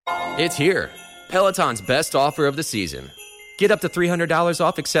It's here. Peloton's best offer of the season. Get up to $300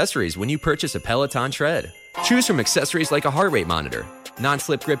 off accessories when you purchase a Peloton Tread. Choose from accessories like a heart rate monitor,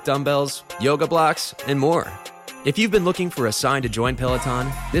 non-slip grip dumbbells, yoga blocks, and more. If you've been looking for a sign to join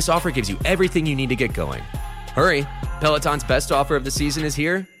Peloton, this offer gives you everything you need to get going. Hurry, Peloton's best offer of the season is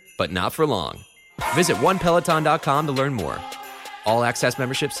here, but not for long. Visit onepeloton.com to learn more. All access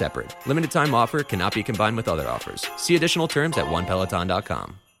membership separate. Limited time offer cannot be combined with other offers. See additional terms at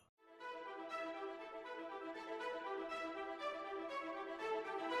onepeloton.com.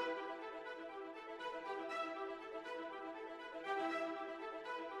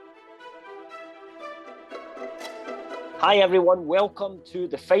 Hi everyone, welcome to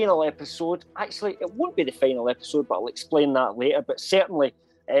the final episode. Actually, it won't be the final episode, but I'll explain that later. But certainly,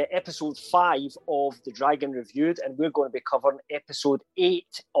 episode 5 of The Dragon Reviewed, and we're going to be covering episode 8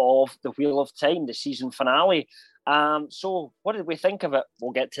 of The Wheel of Time, the season finale. So what did we think of it?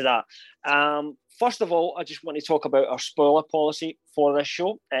 We'll get to that. First of all, I just want to talk about our spoiler policy for this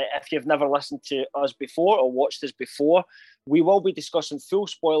show. If you've never listened to us before or watched us before, we will be discussing full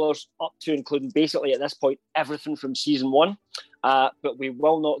spoilers up to including basically at this point everything from season 1. But we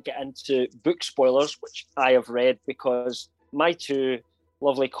will not get into book spoilers, which I have read because my two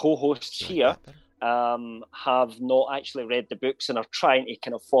lovely co-hosts here have not actually read the books and are trying to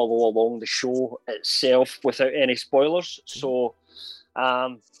kind of follow along the show itself without any spoilers. So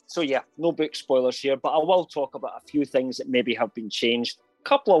yeah, no book spoilers here, but I will talk about a few things that maybe have been changed. A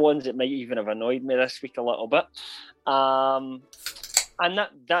couple of ones that might even have annoyed me this week a little bit. And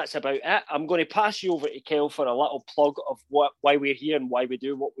that's about it. I'm going to pass you over to Kel for a little plug of why we're here and why we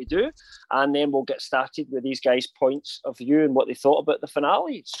do what we do. And then we'll get started with these guys' points of view and what they thought about the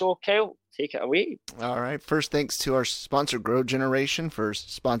finale. So, Kel, take it away. All right. First, thanks to our sponsor, Grow Generation, for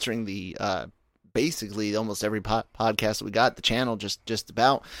sponsoring the basically almost every podcast that we got, the channel just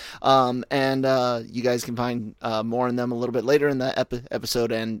about. And you guys can find more on them a little bit later in the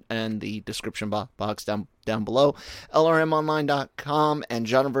episode and the description box down below. LRMonline.com and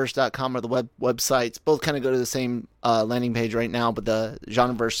Genreverse.com are the websites. Both kind of go to the same landing page right now, but the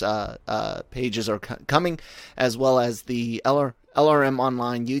Genreverse pages are coming, as well as the LRM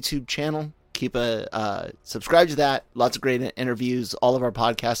Online YouTube channel. Keep subscribe to that. Lots of great interviews. All of our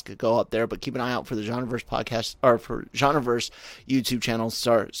podcasts could go up there, but keep an eye out for the Genreverse podcast or for Genreverse YouTube channel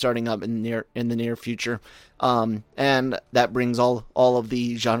starting up in the near future. And that brings all of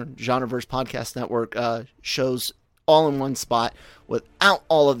the Genreverse podcast network shows all in one spot without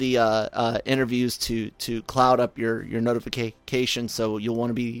all of the interviews to cloud up your notification. So you'll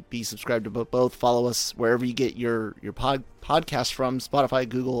want to be subscribed to both. Follow us wherever you get your podcast from: Spotify,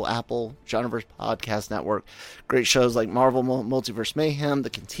 Google, Apple, Genreverse Podcast Network. Great shows like Marvel Multiverse Mayhem, The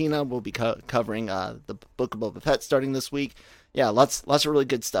Cantina. We'll be covering the Book of Boba Fett starting this week. Yeah, lots of really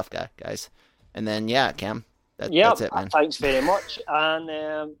good stuff, guys. And then Cam, that's it, man. Thanks very much.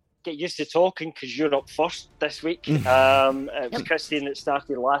 And get used to talking because you're up first this week. It was Christine that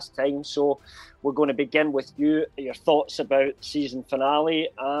started last time, so we're going to begin with you, your thoughts about season finale,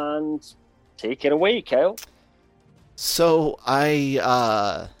 and take it away, Kyle. So you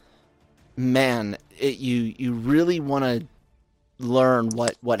really want to learn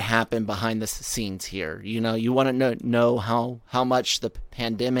what happened behind the scenes here. You know, you want to know how much the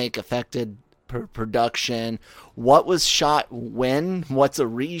pandemic affected production, what was shot when, what's a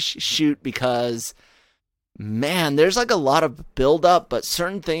reshoot, because there's like a lot of build up, but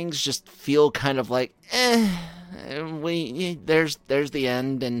certain things just feel kind of like there's the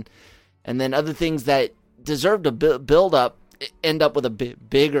end, and then other things that deserve to build up end up with a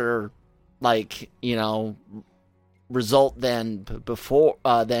bigger result than before,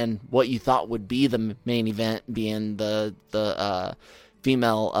 than what you thought would be the main event, being the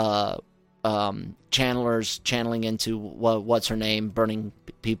female channelers channeling into what's her name, burning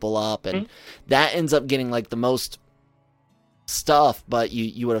people up, and that ends up getting like the most stuff, but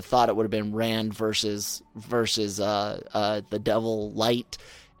you would have thought it would have been Rand versus the Devil Light,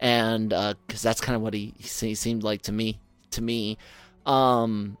 and because that's kind of what he seemed like to me.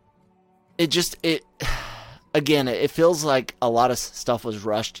 It feels like a lot of stuff was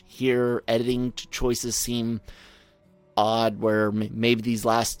rushed here. Editing choices seem odd, where maybe these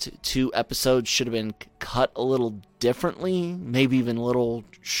last 2 episodes should have been cut a little differently, maybe even a little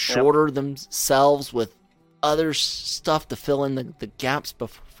shorter themselves, with other stuff to fill in the gaps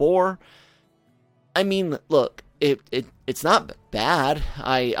before. I mean, look, it's not bad.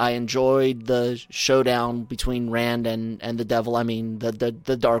 I enjoyed the showdown between Rand and the Devil. I mean,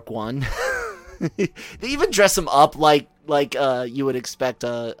 the Dark One. They even dress him up like you would expect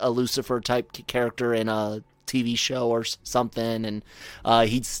a Lucifer type character in a TV show or something, and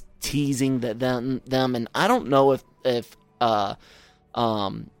he'd teasing them, and I don't know if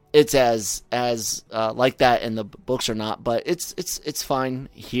it's as like that in the books or not, but it's fine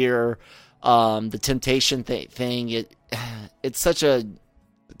here. The temptation thing, it's such a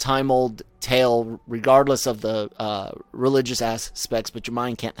time-old tale, regardless of the religious aspects, but your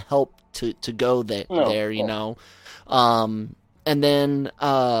mind can't help to go there, you know. And then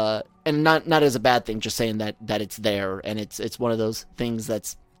and not as a bad thing, just saying that it's there, and it's one of those things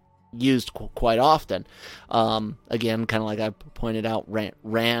that's used quite often. Again, kind of like I pointed out,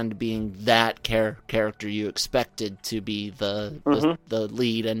 Rand being that character you expected to be the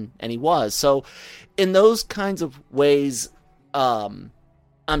lead, and he was. So in those kinds of ways,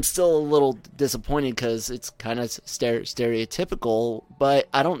 I'm still a little disappointed because it's kind of stereotypical, but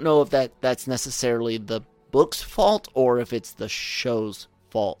I don't know if that's necessarily the book's fault or if it's the show's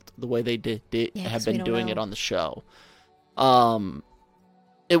fault, the way they have been doing it on the show.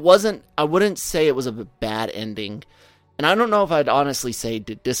 It wasn't, I wouldn't say it was a bad ending, and I don't know if I'd honestly say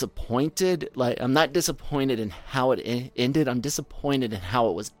disappointed. Like, I'm not disappointed in how it ended, I'm disappointed in how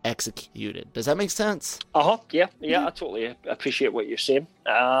it was executed. Does that make sense? Yeah, I totally appreciate what you're saying.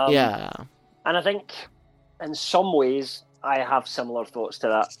 Yeah. And I think in some ways I have similar thoughts to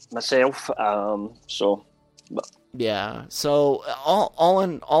that myself. Yeah. So all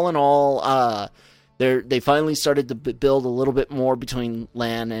in all, they finally started to build a little bit more between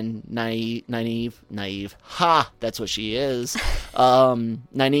Lan and Nynaeve. Ha! That's what she is.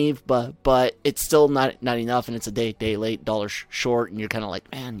 Nynaeve, but it's still not enough, and it's a day late, dollar short, and you're kind of like,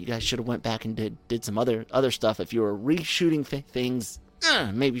 man, you guys should have went back and did some other stuff. If you were reshooting things,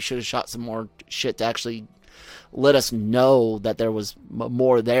 maybe you should have shot some more shit to actually let us know that there was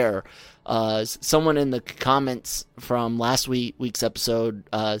more there. Someone in the comments from last week's episode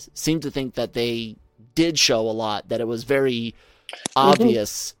seemed to think that they did show a lot, that it was very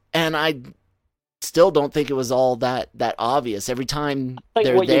obvious, and I still don't think it was all that obvious. Every time I think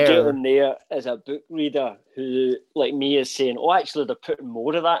they're what there, you're getting there is a book reader who, like me, is saying, oh, actually they're putting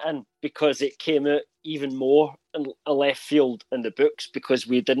more of that in because it came out even more in a left field in the books because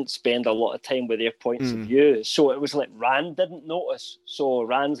we didn't spend a lot of time with their points of view. So it was like Rand didn't notice. So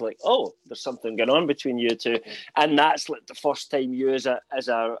Rand's like, oh, there's something going on between you two. And that's like the first time you as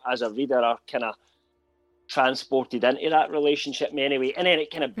a reader are kind of transported into that relationship anyway. And then it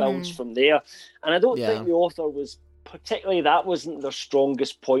kind of builds from there. And I don't think the author was particularly, that wasn't their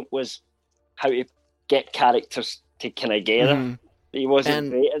strongest point, was how to get characters to kind of together. He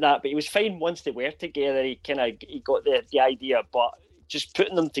wasn't great at that, but he was fine once they were together. He got the idea, but just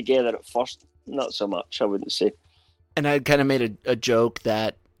putting them together at first, not so much, I wouldn't say. And I kind of made a joke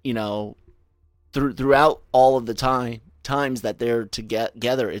that, you know, throughout all of the times that they're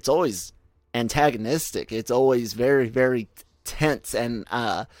together, it's always antagonistic. It's always very, very tense. And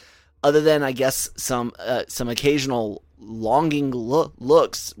other than, I guess, some occasional longing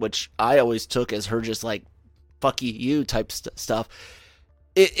looks, which I always took as her just like, fuck you type stuff.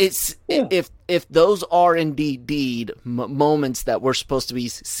 If those are indeed moments that we're supposed to be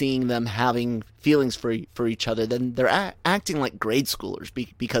seeing them having feelings for each other, then they're acting like grade schoolers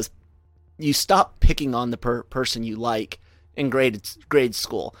because you stop picking on the person you like in grade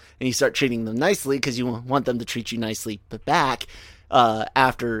school and you start treating them nicely because you want them to treat you nicely back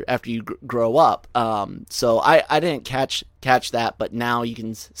after you grow up. So I didn't catch that, but now you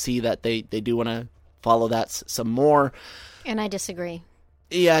can see that they do want to follow that some more. And I disagree.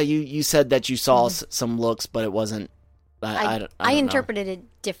 Yeah, you said that you saw some looks, but it wasn't. I interpreted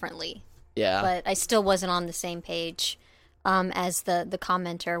it differently. Yeah, but I still wasn't on the same page as the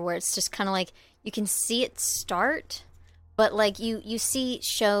commenter, where it's just kind of like you can see it start, but like you see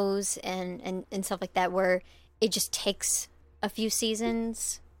shows and stuff like that where it just takes a few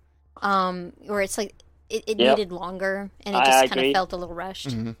seasons, where it's like it needed longer, and it just kind of felt a little rushed.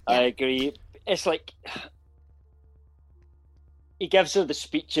 Mm-hmm. Yeah. I agree. It's like he gives her the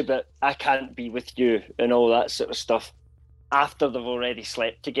speech about I can't be with you and all that sort of stuff after they've already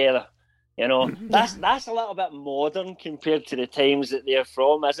slept together. You know, that's a little bit modern compared to the times that they're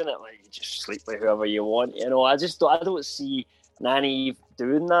from, isn't it? Like, you just sleep with whoever you want. You know, I don't see Nynaeve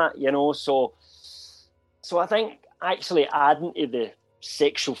doing that. You know, so I think actually adding to the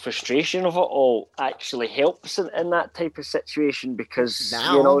sexual frustration of it all actually helps in that type of situation because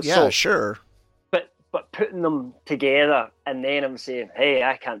now, you know, sure. But putting them together and then I'm saying, hey,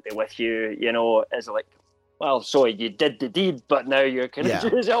 I can't be with you, you know, is like, well, sorry, you did the deed, but now you're kind of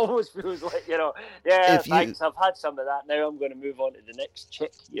it almost feels like, you know, thanks, I've had some of that, now I'm going to move on to the next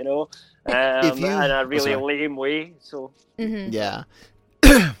chick, you know, in a really lame way. So yeah.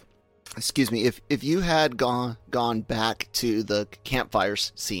 excuse me, if you had gone back to the campfire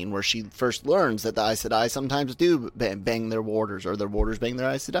scene where she first learns that the Aes Sedai sometimes do bang their warders, or their warders bang their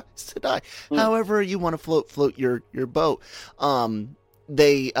Aes Sedai. However you want to float your boat,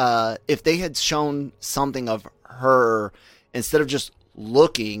 they if they had shown something of her instead of just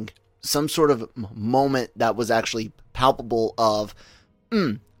looking, some sort of moment that was actually palpable of,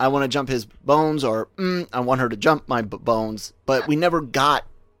 I want to jump his bones, or I want her to jump my bones, but we never got.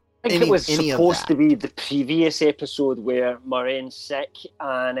 I think it was supposed to be the previous episode where Moiraine's sick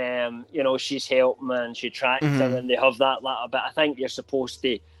and, she's helping and she tracks him and they have that little bit. I think you're supposed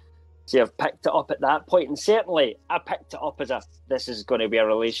to have picked it up at that point. And certainly I picked it up as this is going to be a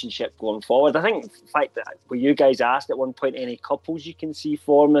relationship going forward. I think the fact that when you guys asked at one point any couples you can see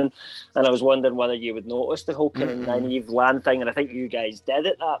forming, and I was wondering whether you would notice the whole kind of Nynaeve Lan thing, and I think you guys did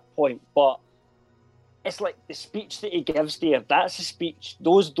at that point. But it's like the speech that he gives there, that's a speech.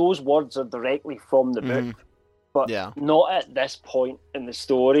 Those words are directly from the book, but not at this point in the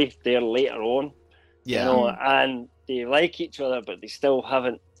story. They're later on, and they like each other, but they still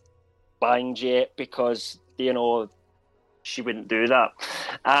haven't banged yet because, she wouldn't do that.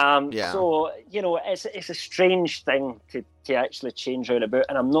 So, it's a strange thing to actually change around about,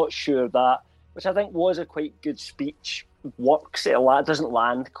 and I'm not sure that, which I think was a quite good speech, works. It doesn't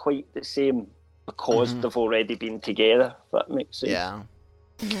land quite the same because they've already been together, if that makes sense. Yeah.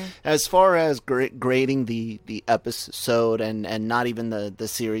 As far as grading the episode and not even the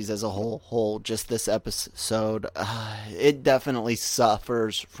series as a whole, just this episode, it definitely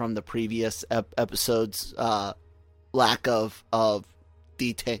suffers from the previous episodes' lack of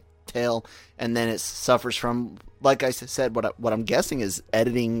detail, and then it suffers from, like I said, what I'm guessing is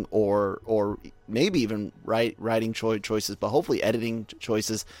editing or maybe even writing choices, but hopefully editing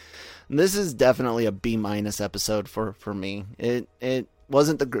choices. This is definitely a B- episode for me. It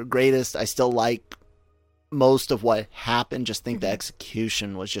wasn't the greatest. I still like most of what happened. Just think the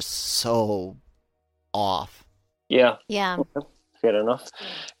execution was just so off. Yeah. Okay, fair enough.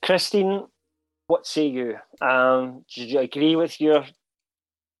 Christine, what say you? Did you agree with your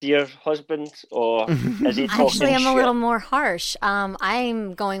dear husband, or is he talking Actually, I'm shit? a little more harsh.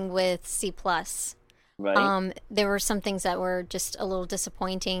 I'm going with C+. Right. There were some things that were just a little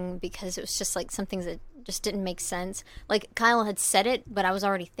disappointing because it was just like some things that just didn't make sense. Like Kyle had said it, but I was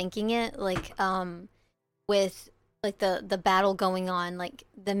already thinking it. Like with like the battle going on, like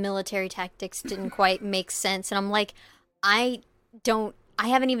the military tactics didn't quite make sense, and I'm like, I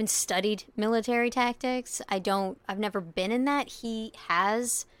haven't even studied military tactics. I've never been in that. He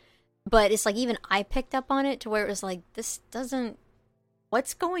has, but it's like even I picked up on it to where it was like, this doesn't.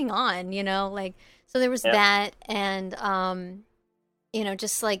 What's going on? Like. So there was that, and,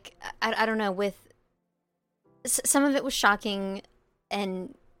 just like, I don't know, with, some of it was shocking,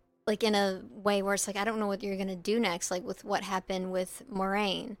 and, like, in a way where it's like, I don't know what you're going to do next, like, with what happened with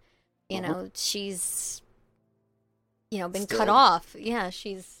Moiraine. She's, been cut off. Yeah,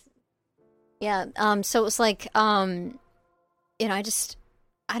 so it was like, I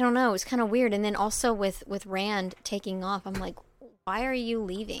don't know, it's kind of weird. And then also with Rand taking off, I'm like, why are you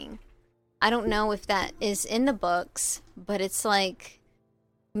leaving? I don't know if that is in the books, but it's like,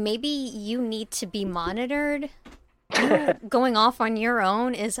 maybe you need to be monitored. You going off on your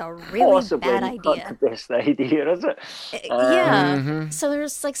own is a really bad idea. Not the best idea, is it? Yeah. So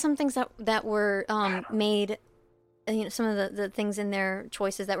there's like some things that were made, some of the things in their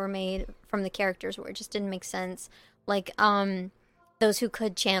choices that were made from the characters where it just didn't make sense. Like those who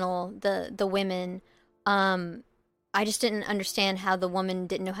could channel the women, I just didn't understand how the woman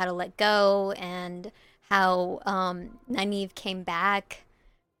didn't know how to let go, and how Nynaeve came back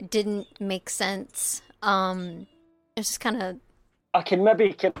didn't make sense. It's just kind of... I can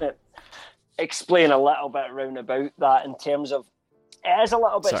maybe explain a little bit around about that in terms of... It is a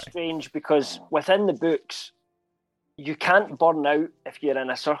little bit strange because within the books, you can't burn out if you're in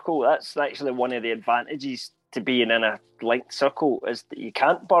a circle. That's actually one of the advantages to being in a linked circle, is that you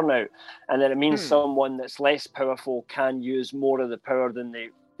can't burn out, and then it means someone that's less powerful can use more of the power than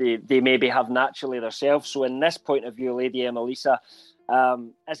they maybe have naturally themselves. So in this point of view, Lady Emelisa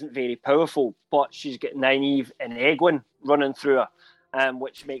isn't very powerful, but she's got Nynaeve and Egwene running through her,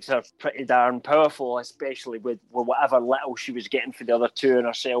 which makes her pretty darn powerful, especially with whatever little she was getting for the other two and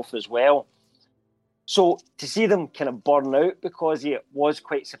herself as well. So to see them kind of burn out, because it was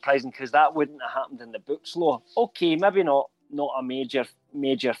quite surprising, because that wouldn't have happened in the books law. Okay, maybe not a major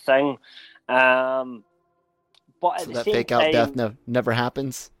thing. But at so the that same fake time, out death never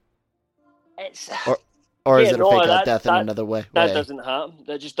happens? It's Or is Yeah, it a no, fake out that- death in that- another way? That doesn't happen.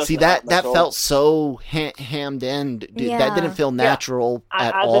 That just doesn't See, that happen at all. felt so hammed in. Dude, that didn't feel natural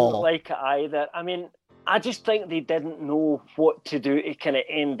at I all. didn't like it either. I mean, I just think they didn't know what to do to kind of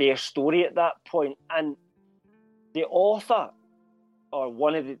end their story at that point. And the author,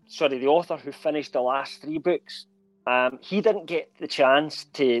 the author who finished the last 3 books, he didn't get the chance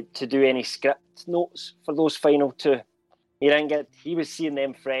to do any script notes for those final 2. He was seeing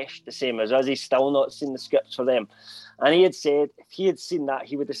them fresh, the same as us. He's still not seen the scripts for them. And he had said if he had seen that,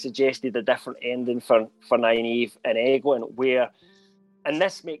 he would have suggested a different ending for Nynaeve and Egwene, where, and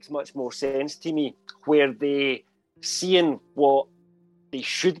this makes much more sense to me, where they, seeing what they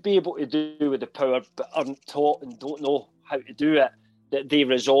should be able to do with the power, but aren't taught and don't know how to do it, that they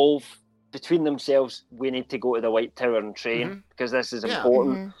resolve between themselves, we need to go to the White Tower and train, because this is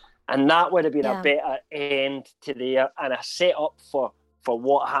important. Mm-hmm. And that would have been a better end to there, and a set up for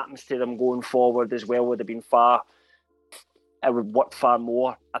what happens to them going forward as well would have been it would work far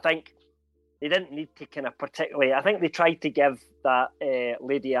more. I think they didn't need to kind of particularly, I think they tried to give that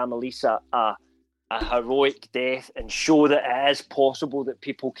Lady Amelisa a heroic death and show that it is possible that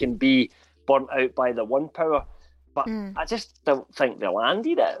people can be burnt out by the one power. But I just don't think they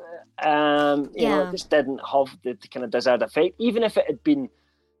landed it. It just didn't have the kind of desired effect. Even if it had been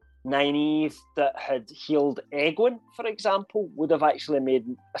Nynaeve that had healed Egwene, for example, would have actually made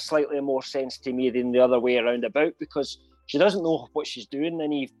a slightly more sense to me than the other way around about, because she doesn't know what she's doing,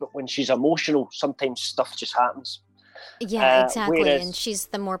 Nynaeve, but when she's emotional, sometimes stuff just happens. Yeah, exactly, and she's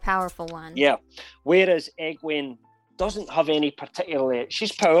the more powerful one. Yeah, whereas Egwene doesn't have any particularly...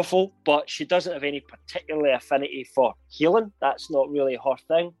 She's powerful, but she doesn't have any particular affinity for healing. That's not really her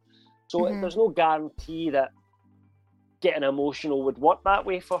thing. So there's no guarantee that getting emotional would work that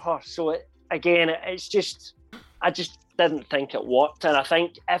way for her. So I just didn't think it worked. And I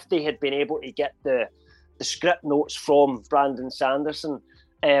think if they had been able to get the script notes from Brandon Sanderson,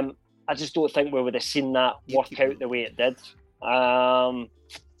 I just don't think we would have seen that work out the way it did,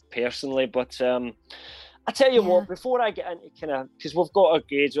 personally. But I tell you what, before I get into kind of, because we've got our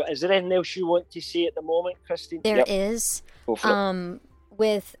grades, is there anything else you want to say at the moment, Christine? There is. Go for it.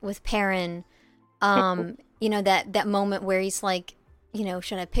 With Perrin, that moment where he's like,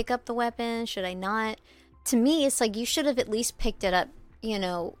 should I pick up the weapon? Should I not? To me, it's like you should have at least picked it up,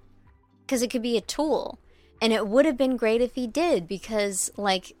 because it could be a tool. And it would have been great if he did, because,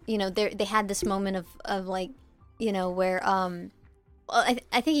 they had this moment of where, I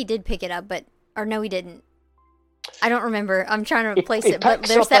think he did pick it up, or no, he didn't. I don't remember. I'm trying to replace it. But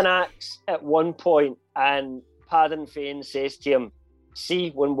there's an axe at one point, and Padan Fain says to him,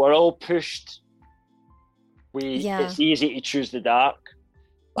 "See, when we're all pushed, it's easy to choose the dark."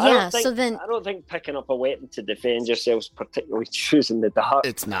 I don't think picking up a weapon to defend yourselves particularly choosing the dark.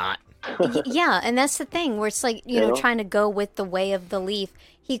 It's not. Yeah, and that's the thing where it's like, trying to go with the way of the leaf.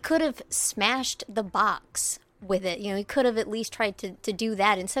 He could have smashed the box with it. He could have at least tried to do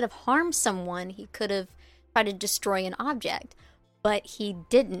that. Instead of harm someone, he could have tried to destroy an object. But he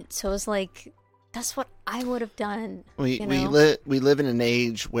didn't. So it was like, that's what I would have done. We live in an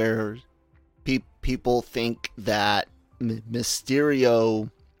age where people think that Mysterio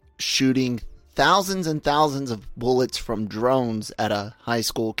shooting thousands and thousands of bullets from drones at a high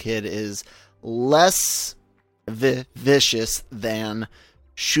school kid is less vicious than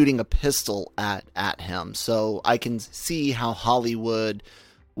shooting a pistol at him. So I can see how Hollywood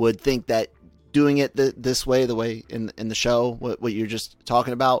would think that doing it this way, the way in the show, what you're just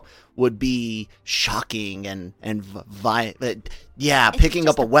talking about, would be shocking and violent. Yeah, picking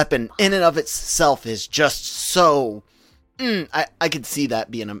up a weapon in and of itself is just so... I could see that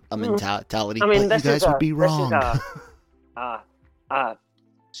being a mentality. I mean, but you guys would be wrong. This is a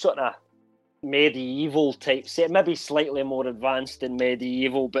sort of medieval type set, maybe slightly more advanced than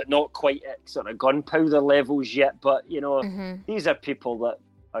medieval, but not quite at sort of gunpowder levels yet. But these are people that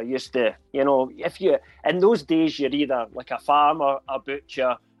are used to, if you in those days you're either like a farmer, a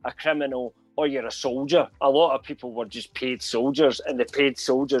butcher, a criminal, or you're a soldier. A lot of people were just paid soldiers, and the paid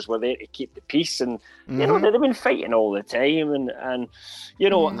soldiers were there to keep the peace. And they've been fighting all the time, and and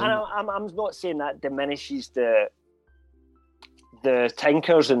I'm not saying that diminishes the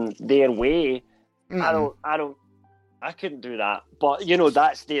Tinkers and their way. I couldn't do that, but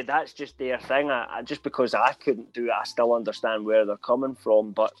that's just their thing. I just because I couldn't do it, I still understand where they're coming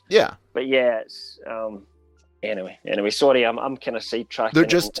from. But it's Anyway, sorry, I'm kind of sidetracking. They're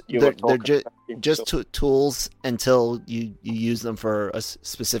just tools until you use them for a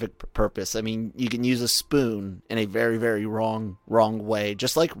specific purpose. I mean, you can use a spoon in a very, very wrong way,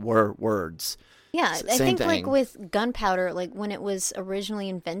 just like words. Yeah, I think thing. Like with gunpowder, like when it was originally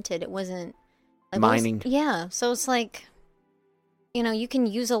invented, it wasn't mining. Yeah, so it's like, you can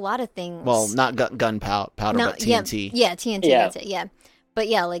use a lot of things. Well, not gunpowder, but TNT. Yeah, TNT, Yeah. that's it, yeah. But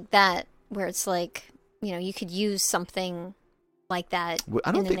yeah, like that, where it's like, you could use something like that.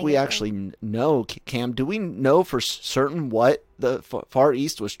 I don't think we actually know, Cam. Do we know for certain what the Far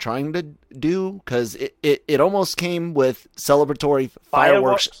East was trying to do? Because it almost came with celebratory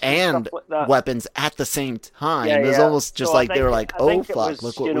fireworks and like weapons at the same time. Yeah, it was almost just like they were like, "Oh fuck,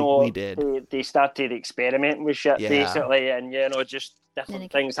 look what we did." They started experimenting with shit basically, and just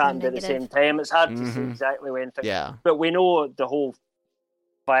different things happened at the same time. It's hard to say exactly when things. Yeah, but we know the whole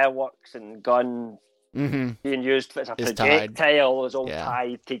fireworks and gun. Being used as a projectile is all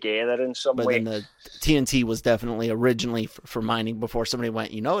tied together in some way. But then the TNT was definitely originally for mining before somebody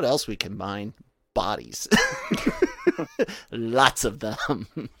went, you know what else we can mine? Bodies. Lots of them.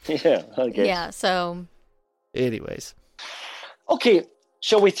 Yeah, okay. Yeah, so... Anyways. Okay,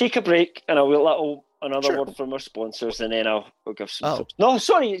 shall we take a break and another word from our sponsors, and then we'll give some. No,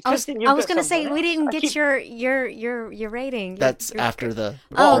 sorry, Kristen. I was going to say we didn't get your rating. That's after the.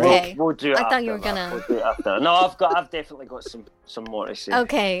 Okay. We'll do it. I thought you were gonna. We'll do it after. No, I've definitely got some more to say.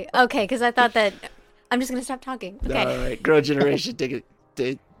 Okay, because I thought that I'm just going to stop talking. Okay. All right, Grow Generation, take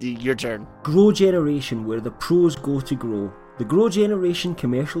it. Your turn. Grow Generation, where the pros go to grow. The Grow Generation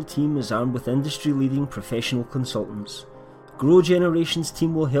commercial team is armed with industry-leading professional consultants. Grow Generation's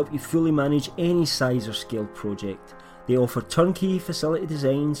team will help you fully manage any size or scale project. They offer turnkey facility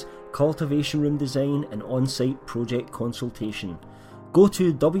designs, cultivation room design, and on-site project consultation. Go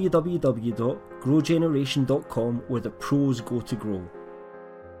to www.growgeneration.com, where the pros go to grow.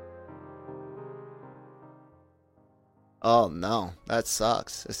 Oh no, that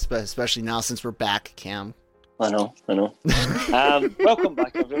sucks. Especially now since we're back, Cam. I know. Welcome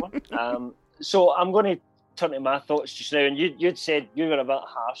back, everyone. So I'm going to turn to my thoughts just now, and you'd said you were a bit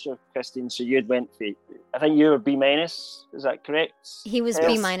harsher, Christine, so you'd went for, I think you were B-, is that correct? He was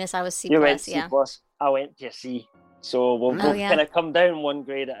B-, I was C+, you went yeah. C+, I went to a C, so we'll kind of come down one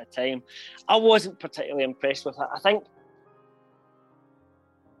grade at a time. I wasn't particularly impressed with it. I think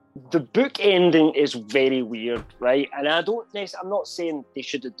the book ending is very weird, right? And I'm not saying they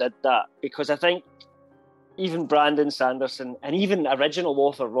should have did that, because I think even Brandon Sanderson and even original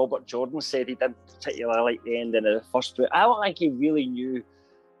author Robert Jordan said he didn't particularly like the ending of the first book. I don't think he really knew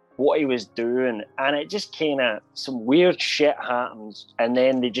what he was doing, and it just kind of, some weird shit happens, and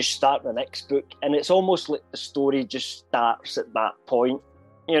then they just start the next book, and it's almost like the story just starts at that point,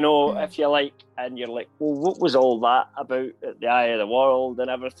 if you like, and you're like, well, what was all that about at the Eye of the World and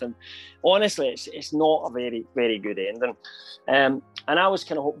everything? Honestly, it's not a very, very good ending. And I was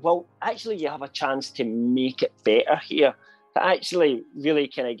kind of, well, actually you have a chance to make it better here, to actually really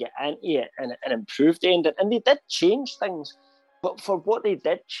kind of get into it and improve the ending. And they did change things, but for what they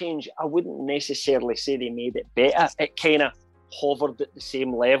did change, I wouldn't necessarily say they made it better. It kind of hovered at the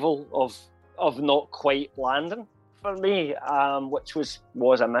same level of not quite landing for me, which was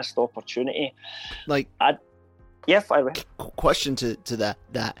a missed opportunity. Like, fire. Question to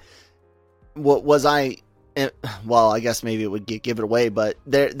that. What was I? Well, I guess maybe it would give it away, but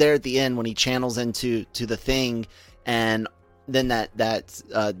there at the end when he channels into the thing, and then that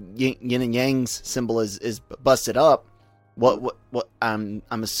yin and yang's symbol is busted up. What I'm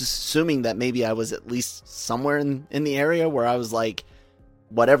assuming that maybe I was at least somewhere in the area where I was like,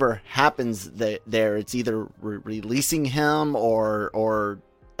 whatever happens there, it's either releasing him or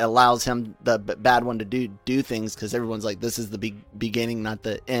allows him, the bad one, to do things, because everyone's like, this is the beginning, not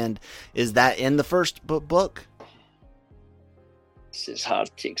the end. Is that in the first book? This is hard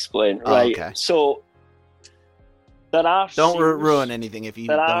to explain. Right. Okay. So there are don't seals, ruin anything if you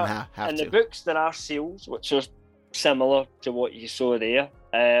don't have in to. In the books there are seals which are similar to what you saw there,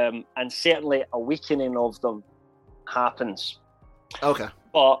 and certainly a weakening of them happens. Okay.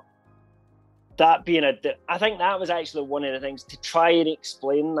 But that being I think that was actually one of the things to try and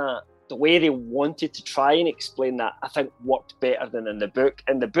explain that. The way they wanted to try and explain that, I think, worked better than in the book.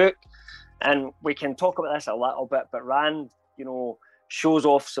 In the book, and we can talk about this a little bit, but Rand, shows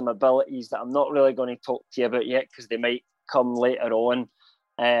off some abilities that I'm not really going to talk to you about yet, because they might come later on.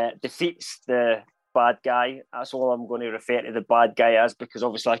 Defeats the bad guy. That's all I'm going to refer to the bad guy as, because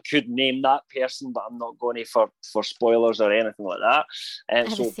obviously I could name that person, but I'm not going to for spoilers or anything like that.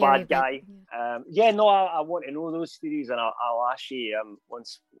 So bad guy. I want to know those theories, and I'll ask you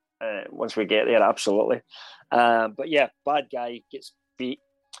once we get there, absolutely. But yeah, bad guy gets beat.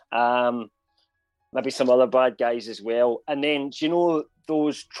 Maybe some other bad guys as well. And then, do you know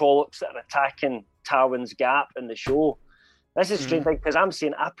those trollops that are attacking Tywin's Gap in the show? This is a strange thing because I'm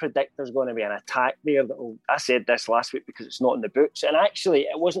saying I predict there's going to be an attack there. I said this last week because it's not in the books. And actually,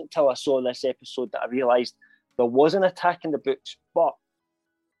 it wasn't until I saw this episode that I realised there was an attack in the books. But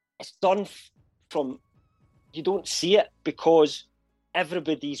it's done from... You don't see it because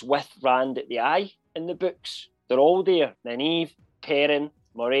everybody's with Rand at the Eye in the books. They're all there. Nynaeve, Perrin,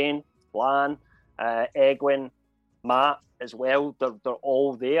 Moiraine, Lan, Egwene, Mat as well. They're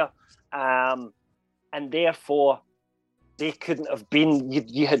all there. And therefore, they couldn't have been...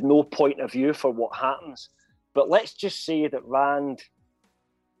 You had no point of view for what happens. But let's just say that Rand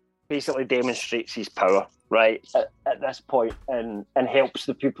basically demonstrates his power, right, at this point and helps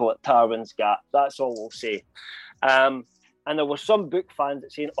the people at Tarwin's Gap. That's all we'll say. And there were some book fans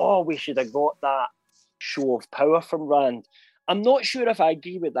that saying, oh, we should have got that show of power from Rand. I'm not sure if I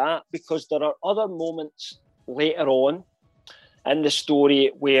agree with that because there are other moments later on in the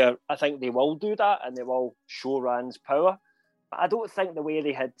story where I think they will do that and they will show Rand's power. But I don't think the way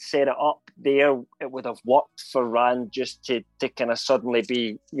they had set it up there, it would have worked for Rand just to kind of suddenly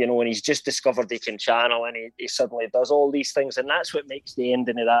be, you know, and he's just discovered he can channel and he suddenly does all these things. And that's what makes the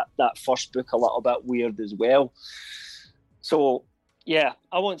ending of that first book a little bit weird as well. So, yeah,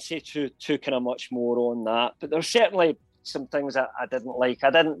 I won't say too kind of much more on that. But there's certainly some things that I didn't like.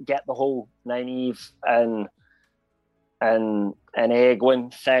 I didn't get the whole Nynaeve and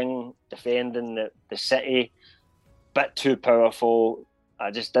Egwene thing, defending the city. Bit too powerful.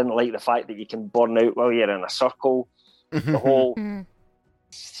 I just didn't like the fact that you can burn out while you're in a circle. The whole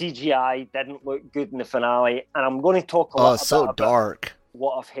CGI didn't look good in the finale. And I'm going to talk a little bit dark. About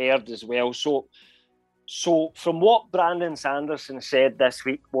what I've heard as well. So from what Brandon Sanderson said this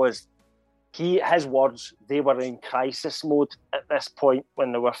week was his words, they were in crisis mode at this point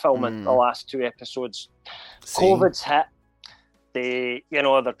when they were filming the last 2 episodes. COVID's hit. They're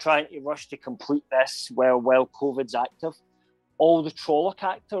trying to rush to complete this while COVID's active. All the Trolloc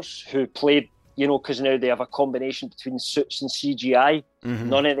actors who played, because now they have a combination between suits and CGI,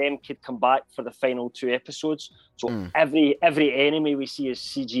 none of them could come back for the final 2 episodes. So every enemy we see is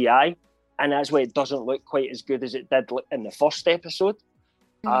CGI, and that's why it doesn't look quite as good as it did in the first episode.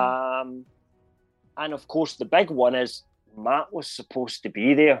 And of course, the big one is Mat was supposed to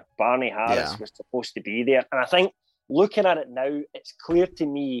be there. Barney Harris was supposed to be there. And I think looking at it now, it's clear to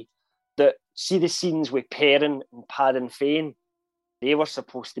me that, see the scenes with Perrin and Padan Fain, they were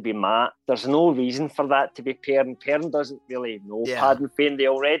supposed to be Mat. There's no reason for that to be Perrin. Perrin doesn't really know Padan Fain. They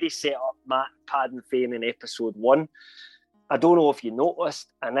already set up Mat Padan Fain in episode 1. I don't know if you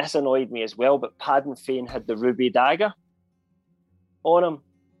noticed, and this annoyed me as well, but Padan Fain had the ruby dagger on him.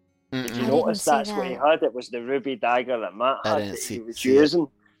 Did you notice that's what he had? It was the ruby dagger that Mat had that he was using.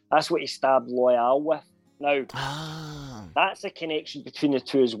 That's what he stabbed Loial with. Now, that's a connection between the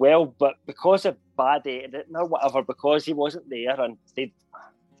two as well, but because of bad editing or whatever, because he wasn't there, and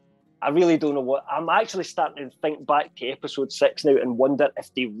I really don't know what... I'm actually starting to think back to episode 6 now and wonder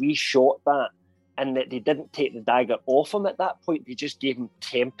if they reshot that and that they didn't take the dagger off him at that point. They just gave him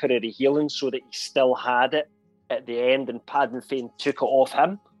temporary healing so that he still had it at the end and Padan Fain took it off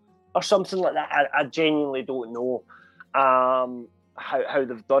him or something like that. I genuinely don't know how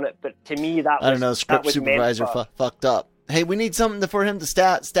they've done it, but to me that was... I don't know, script supervisor fucked up. Hey, we need something for him to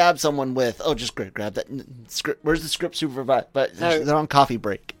stab someone with. Oh, just grab that script. Where's the script supervisor? But now, they're on coffee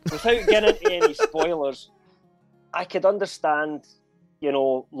break. Without getting into any spoilers, I could understand,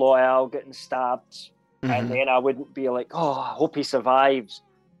 Loial getting stabbed, and then I wouldn't be like, oh, I hope he survives.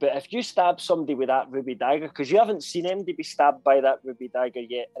 But if you stab somebody with that ruby dagger, because you haven't seen anybody be stabbed by that ruby dagger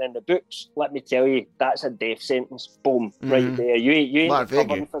yet, and in the books, let me tell you, that's a death sentence. Boom, right there. You ain't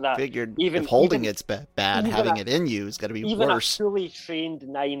recovering for that. If holding it's bad, having it in you is going to be even worse. Even a fully trained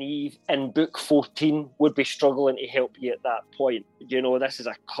Nynaeve in book 14 would be struggling to help you at that point. This is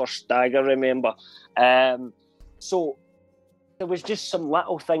a cursed dagger, remember. So there was just some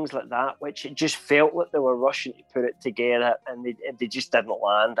little things like that, which it just felt like they were rushing to put it together, and they just didn't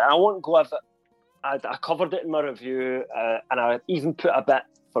land. And I won't go over it. I covered it in my review, and I even put a bit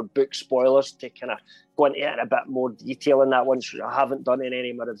for book spoilers to kind of go into it in a bit more detail in that one, which I haven't done in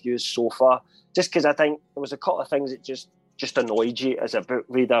any of my reviews so far, just because I think there was a couple of things that just annoyed you as a book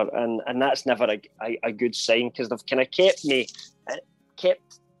reader, and that's never a good sign, because they've kind of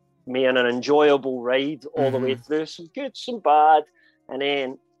kept me on an enjoyable ride all the way through, some good, some bad, and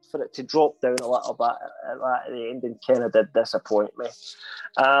then for it to drop down a little bit at the end and kind of did disappoint me.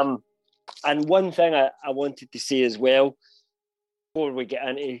 And one thing I wanted to say as well, before we get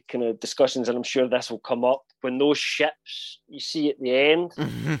into kind of discussions, and I'm sure this will come up, when those ships you see at the end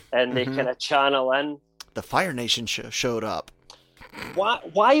and they kind of channel in. The Fire Nation showed up.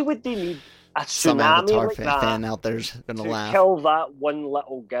 Why would they need a Some tsunami Avatar like that fan out there's gonna to laugh. kill that one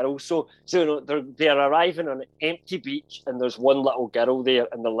little girl. So they're arriving on an empty beach, and there's one little girl there,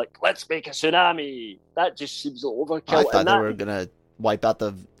 and they're like, "Let's make a tsunami." That just seems overkill. I thought they were gonna wipe out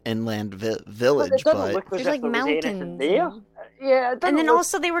the inland village, it doesn't look as there's if like there was anything mountains. there. Yeah, And then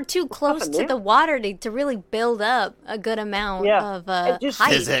also they were too close to the water to really build up a good amount of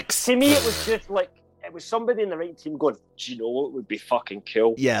height. Physics. To me, it was just like it was somebody in the right team going, "Do you know what would be fucking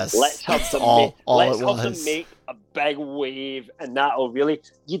cool? Yes, let's have that's them all them make a big wave, and that'll really."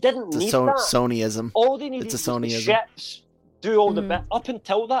 You didn't need that. Sonyism. All they needed It's a was the Sonyism. ships, do all the bit up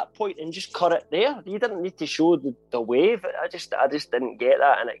until that point, and just cut it there. You didn't need to show the wave. I just didn't get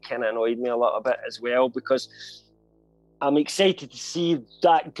that, and it kind of annoyed me a little bit as well because I'm excited to see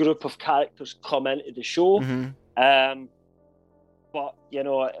that group of characters come into the show. Mm-hmm. But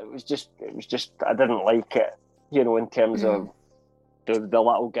it was just I didn't like it. In terms of the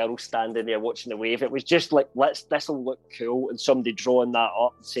little girl standing there watching the wave. It was just like this will look cool, and somebody drawing that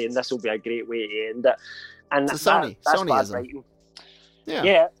up and saying this will be a great way to end it. And that's bad writing.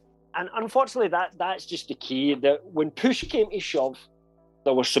 Yeah. And unfortunately, that's just the key. That when push came to shove,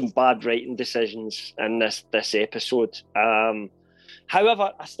 there were some bad writing decisions in this episode.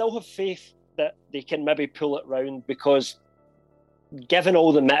 However, I still have faith that they can maybe pull it round because, given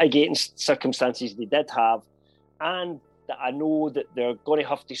all the mitigating circumstances they did have, and that I know that they're going to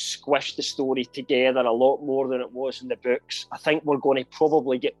have to squish the story together a lot more than it was in the books. I think we're going to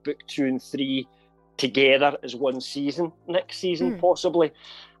probably get book 2 and 3 together as one season next season, possibly.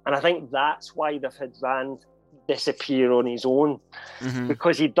 And I think that's why they've had Rand disappear on his own,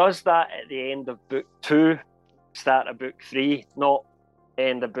 because he does that at the end of book 2, start of book 3, not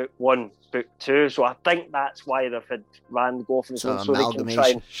end of book 1, book 2. So I think that's why they've had Rand go off on his own, so they can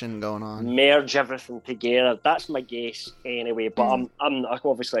try and going on, merge everything together. That's my guess anyway, but I'm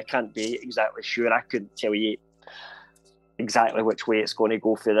obviously I can't be exactly sure. I couldn't tell you exactly which way it's going to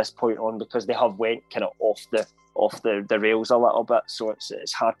go from this point on, because they have went kind of off the rails a little bit, so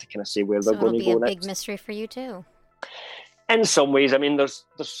it's hard to kind of say where they're going to go next. It'll be a big mystery for you too. In some ways, I mean, there's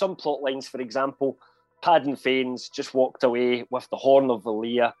some plot lines. For example, Padden Fanes just walked away with the Horn of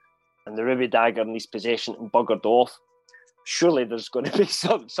Valia and the Ruby Dagger in his possession and buggered off. Surely there's going to be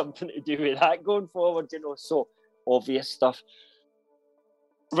something to do with that going forward, so obvious stuff.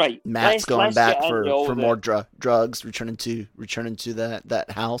 Right, Matt's going back for more drugs, returning to that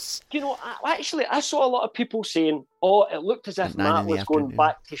house. I saw a lot of people saying, "Oh, it looked as if Matt was going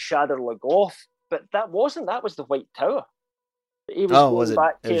back to Shadar Logoth," but that wasn't. That was the White Tower. He was going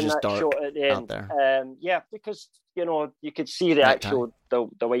back to that shot at the end. There. Because you could see the actual the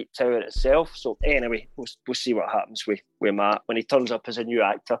White Tower itself. So anyway, we'll see what happens with Matt when he turns up as a new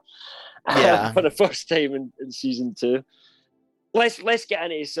actor for the first time in season 2. Let's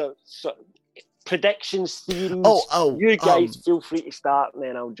get into so predictions, theories. You guys feel free to start, and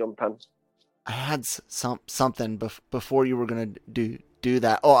then I'll jump in. I had something before you were going to do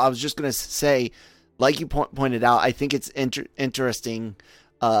that. I was just going to say, like you pointed out, I think it's interesting.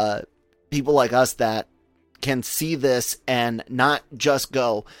 People like us that can see this and not just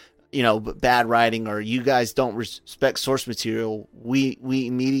go, bad writing or you guys don't respect source material. We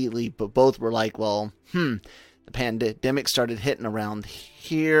immediately, but both were like, well, the pandemic started hitting around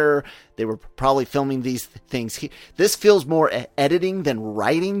here. They were probably filming these things here. This feels more editing than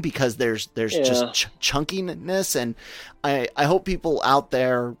writing because there's just chunkiness, and I hope people out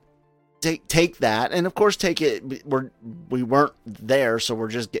there take that, and of course take it. We weren't there, so we're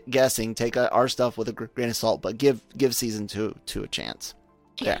just guessing. Take our stuff with a grain of salt, but give season 2 a chance.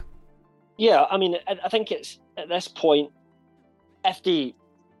 Yeah. I mean, I think it's at this point, if they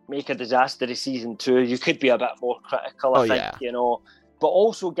make a disaster of season 2, you could be a bit more critical, I think, but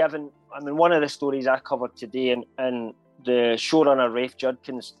also given, one of the stories I covered today, and the showrunner Rafe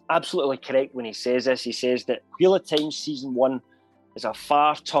Judkins absolutely correct when he says this. He says that Wheel of Time season 1 is a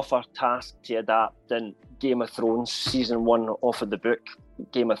far tougher task to adapt than Game of Thrones season 1 off of the book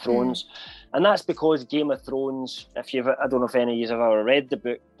Game of Thrones. And that's because Game of Thrones, I don't know if any of you have ever read the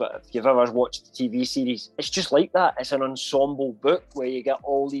book, but if you've ever watched the TV series, it's just like that. It's an ensemble book where you get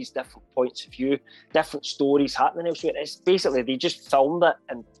all these different points of view, different stories happening elsewhere. It's basically, they just filmed it,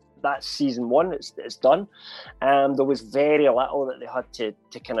 and that's season 1, it's done. There was very little that they had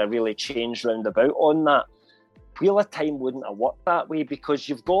to kind of really change round about on that. Wheel of Time wouldn't have worked that way, because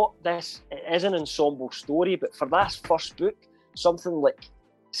you've got this, it is an ensemble story, but for that first book, something like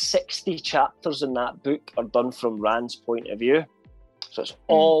 60 chapters in that book are done from Rand's point of view. So it's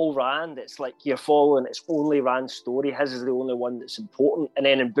all Rand. It's like you're following, it's only Rand's story. His is the only one that's important. And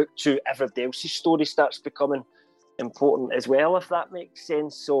then in book 2, everybody else's story starts becoming important as well, if that makes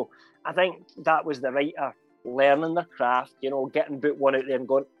sense. So I think that was the writer learning their craft, getting book one out there and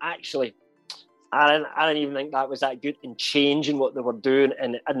going, actually, I didn't even think that was that good, and changing what they were doing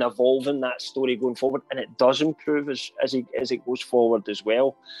and evolving that story going forward. And it does improve as it goes forward as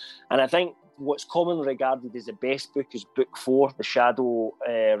well. And I think what's commonly regarded as the best book is book 4, The Shadow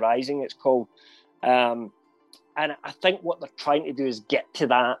Rising, it's called. And I think what they're trying to do is get to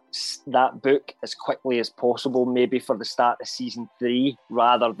that book as quickly as possible, maybe for the start of season 3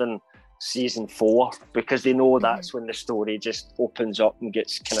 rather than season 4, because they know that's when the story just opens up and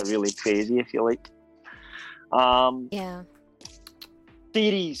gets kind of really crazy, if you like.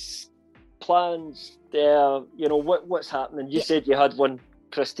 Theories, plans, what's happening? You said you had one,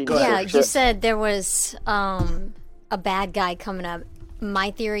 Christine. Yeah, you said there was a bad guy coming up.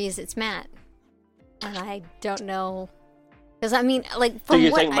 My theory is it's Matt, and I don't know, because I mean, like, from do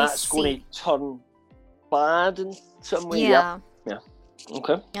you what think Matt's going to turn bad in some way? Yeah.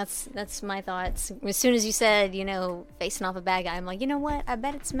 Okay. That's my thoughts. As soon as you said, facing off a bad guy, I'm like, you know what? I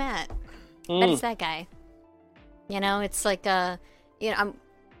bet it's Matt. I bet it's that guy. It's like I'm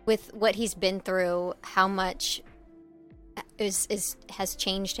with what he's been through, how much has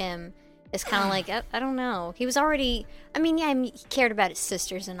changed him. It's kind of like I don't know. He was already. He cared about his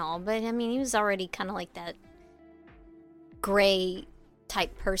sisters and all, but he was already kind of like that gray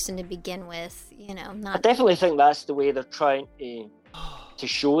type person to begin with. Not. I definitely think that's the way they're trying to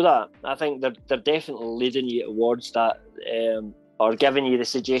show that. I think they're definitely leading you towards that, or giving you the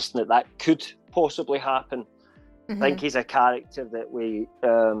suggestion that could possibly happen. I think he's a character that we,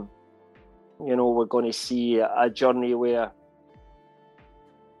 we're going to see a journey where,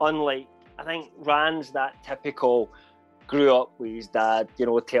 unlike, I think Rand's that typical grew up with his dad,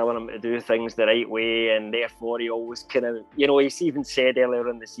 telling him to do things the right way, and therefore he always kind of, he's even said earlier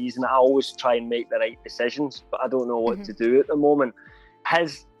in the season, I always try and make the right decisions, but I don't know what to do at the moment.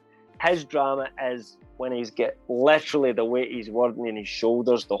 His drama is when he's got literally the weight he's wearing in his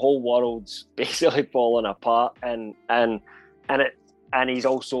shoulders, the whole world's basically falling apart, and he's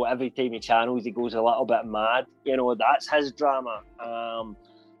also, every time he channels, he goes a little bit mad. That's his drama.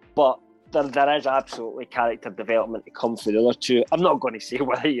 But there is absolutely character development to come for the other two. I'm not going to say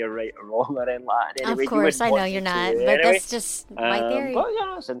whether you're right or wrong or anything like that. Anyway, of course, I know you're not, but that's just my theory. But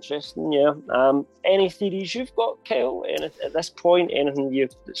yeah, it's interesting. Yeah. Any theories you've got, Kyle? At this point, anything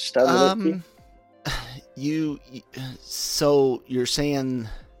you've started So you're saying?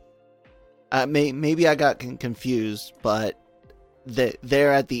 Maybe I got confused, but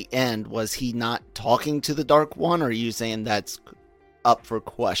there at the end, was he not talking to the Dark One, or are you saying that's up for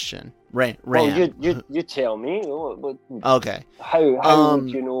question? Rand. Well, you tell me. Okay. How would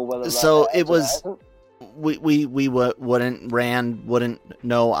you know whether? So it was. We wouldn't. Rand wouldn't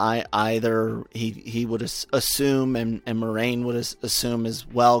know. Either he would assume, and Moiraine would assume as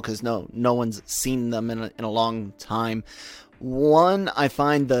well, because no one's seen them in a long time. One, I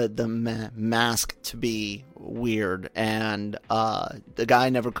find the mask to be weird, and the guy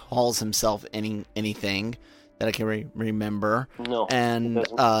never calls himself anything that I can remember. No, and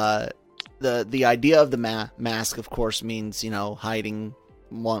the idea of the mask, of course, means hiding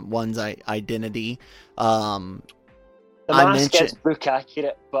one's identity. The mask is book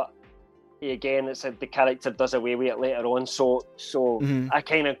accurate, but again, it's the character does away with it later on. So I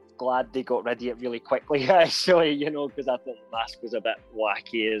kind of glad they got rid of it really quickly, actually. Because I think the mask was a bit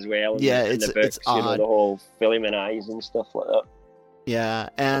wacky as well. In the books, it's odd. The whole filming eyes and stuff like that. Yeah,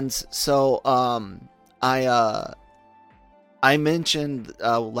 and so I mentioned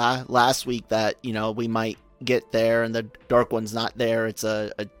last week that we might get there and the Dark One's not there. It's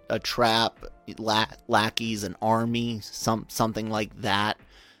a trap, lackeys, an army, something like that.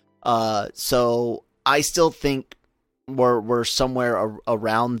 So I still think we're somewhere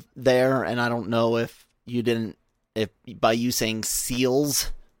around there, and I don't know if by you saying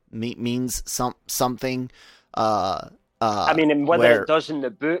seals means something. And whether it does in the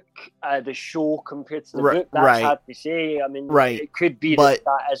book, the show compared to the book, that's hard to say. It could be that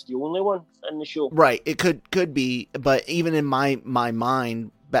is the only one in the show. Right, it could be, but even in my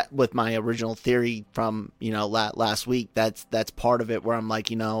mind, with my original theory from last week, that's part of it, where I'm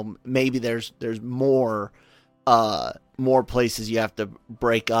like, maybe there's more places you have to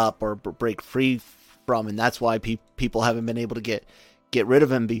break up or break free from, and that's why people haven't been able to get rid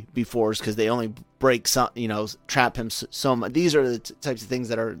of him before, is because they only break some, trap him so much. These are the types of things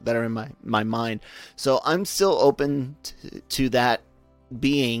that are in my mind. So I'm still open to that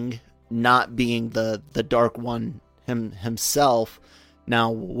not being the Dark One himself.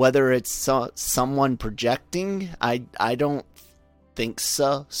 Now, whether it's someone projecting, I don't think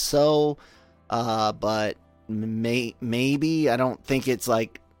so. But maybe I don't think it's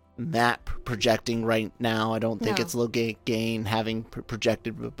like map projecting right now. I don't think it's Loghain having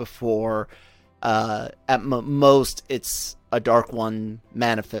projected before. At most, it's a Dark One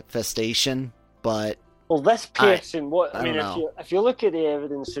manifestation, but this person, if you look at the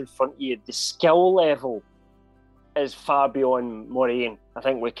evidence in front of you, the skill level is far beyond Moraine. I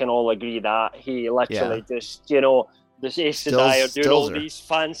think we can all agree that he literally just, this Aes Sedai are doing all these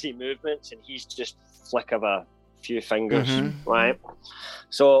fancy movements, and he's just flick of a few fingers, right?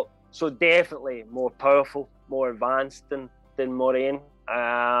 So definitely more powerful, more advanced than Moraine.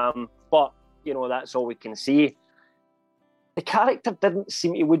 But that's all we can see. The character didn't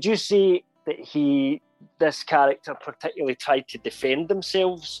seem to. Would you say that this character particularly tried to defend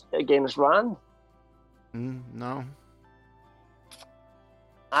themselves against Rand? No,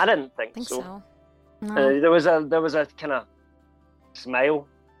 I didn't think so. No. There was a kind of smile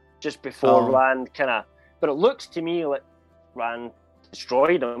just before Rand but it looks to me like Rand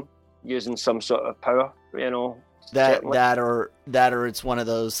destroyed him using some sort of power, That or it's one of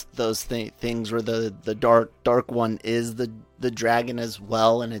those things where the dark one is the dragon as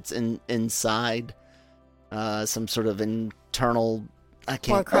well, and it's inside some sort of internal. I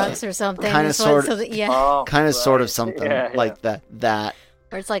can't. Horcrux or something. Kind of sort of. Yeah. Sort of something like that.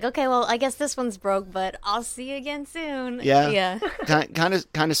 Where it's like, okay, well, I guess this one's broke, but I'll see you again soon. Yeah. kind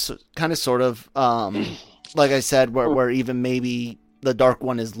of sort of. Like I said, where even maybe the Dark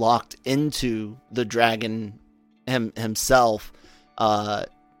One is locked into the dragon himself,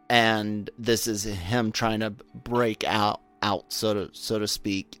 and this is him trying to break out, so to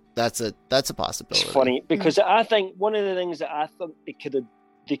speak. That's a possibility. It's funny because I think one of the things that I thought they could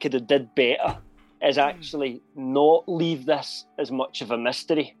have did better is actually not leave this as much of a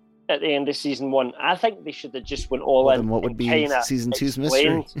mystery at the end of season 1. I think they should have just went all in. Then what would be season 2's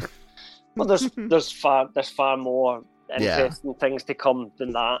mystery? Well, there's far more interesting things to come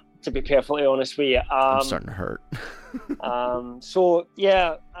than that, to be perfectly honest with you. I'm starting to hurt. I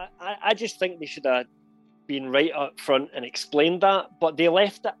just think they should have been right up front and explained that, but they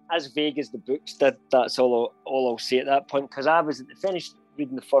left it as vague as the books did. That's all I'll say at that point, because I was finished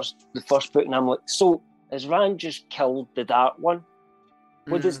reading the first book, and I'm like, so has Rand just killed the Dark One?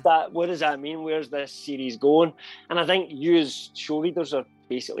 What does that mean? Where's this series going? And I think you as show readers are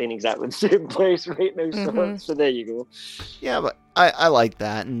basically in exactly the same place right now. So there you go. Yeah, but I like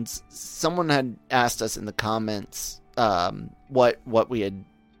that. And someone had asked us in the comments what we had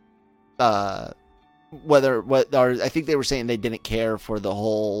I think they were saying they didn't care for the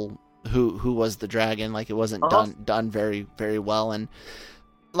whole who was the dragon, like it wasn't done very, very well. And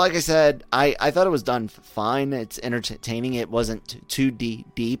like I said, I thought it was done fine. It's entertaining. It wasn't too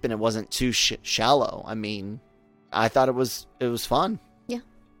deep and it wasn't too shallow. I mean, I thought it was fun. Yeah.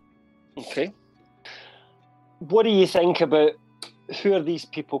 Okay. What do you think about who are these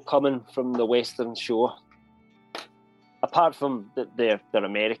people coming from the Western Shore? Apart from that they're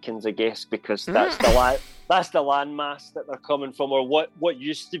Americans, I guess, because that's the landmass that they're coming from, or what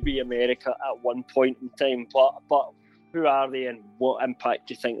used to be America at one point in time. But who are they, and what impact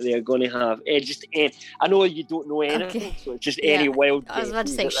do you think they are going to have? I know you don't know anything, so it's just any wild. I was about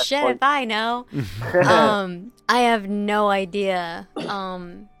to say, shit, if I know. I have no idea.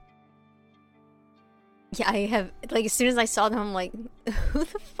 Yeah, I have. Like, as soon as I saw them, I'm like, "Who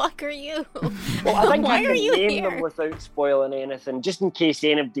the fuck are you? Well, I think why I are you can name here?" them without spoiling anything, just in case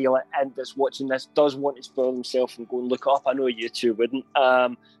anybody that's watching this does want to spoil themselves and go and look up. I know you two wouldn't.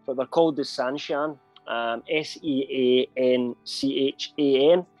 But they're called the Seanchan,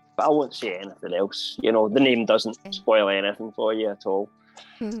 Seanchan. But I won't say anything else. The name doesn't spoil anything for you at all.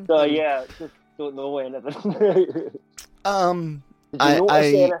 So yeah, just don't know anything. Did you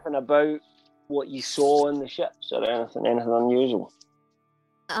notice anything about what you saw in the ships or anything unusual?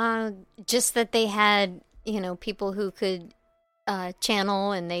 Just that they had, people who could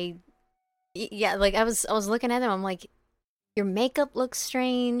channel, and like I was looking at them, I'm like, your makeup looks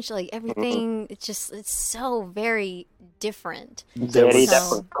strange, like everything, it's so very different. Very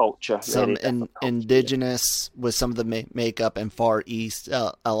different culture. Some indigenous with some of the makeup and Far East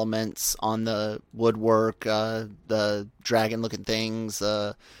elements on the woodwork, the dragon looking things,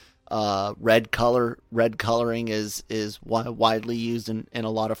 red coloring is widely used in a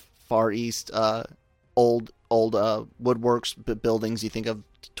lot of Far East old woodworks buildings. You think of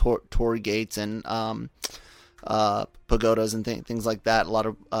torii gates and pagodas and things like that. A lot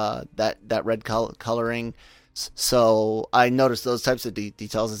of that red coloring. So I noticed those types of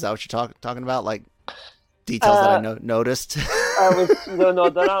details. Is that what you're talking about? Like details that I noticed? No,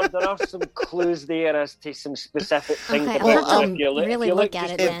 there are some clues there as to some specific things. Okay, if you look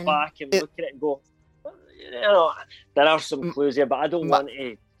at it back and look at it and go, there are some clues here, but I don't want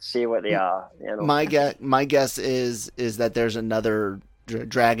to say what they are. You know, my guess is that there's another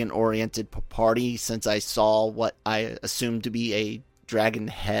dragon-oriented party, since I saw what I assumed to be a dragon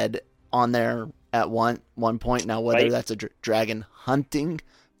head on there at one point. Now, whether that's a dragon hunting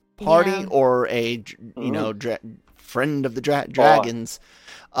party or a friend of the dragons,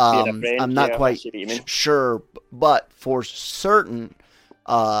 I'm not quite sure. But for certain,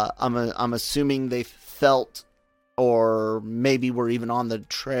 I'm assuming they felt, or maybe we're even on the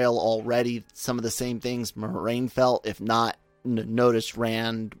trail already, some of the same things Moiraine felt, if not noticed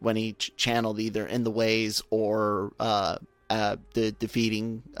Rand when he channeled either in the ways or the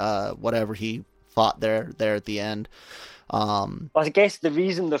defeating whatever he fought there at the end. I guess the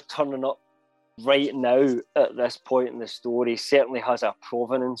reason they're turning up right now at this point in the story certainly has a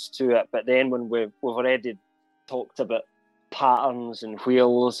provenance to it, but then when we've already talked about patterns and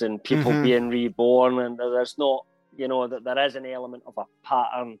wheels and people being reborn, and there's not, that there is an element of a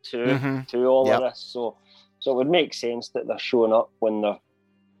pattern to all of this, so it would make sense that they're showing up when they're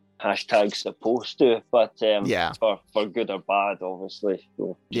hashtag supposed to, but for good or bad, obviously.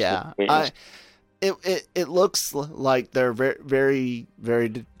 So it looks like they're very, very,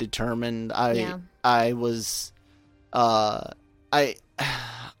 very determined. I was, I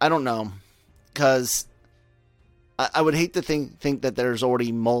don't know, because I would hate to think that there's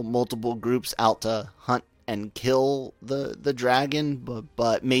already multiple groups out to hunt and kill the dragon,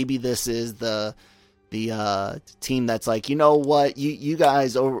 but maybe this is the team that's like, you know what, you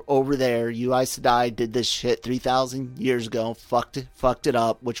guys over there, you Aes Sedai did this shit 3,000 years ago, fucked it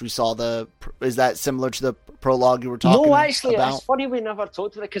up, which we saw is that similar to the prologue you were talking about? No, actually, it's funny we never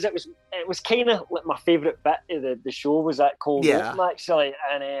talked about it, because it was kind of like my favourite bit of the show was that Cold Open, actually,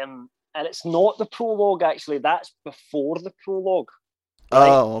 and it's not the prologue, actually, that's before the prologue. Right?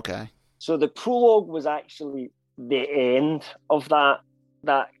 Oh, okay. So the prologue was actually the end of that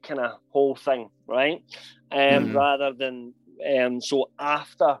kind of whole thing, right? Rather than so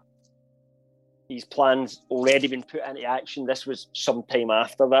after these plans already been put into action, this was sometime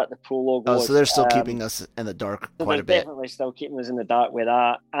after that. The prologue was. So they're still keeping us in the dark quite a bit. Definitely still keeping us in the dark with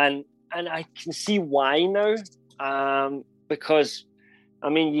that, and I can see why now, because I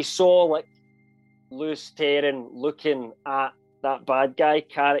mean you saw like Lews Therin looking at that bad guy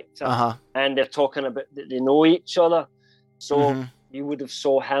character, and they're talking about that they know each other, so. You would have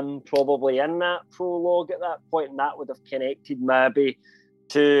saw him probably in that prologue at that point, and that would have connected maybe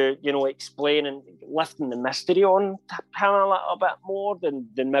to, explain and lifting the mystery on him a little bit more than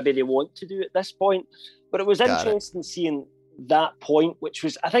maybe they want to do at this point. But it was interesting seeing that point, which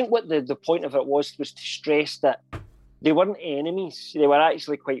was, I think what the point of it was to stress that they weren't enemies. They were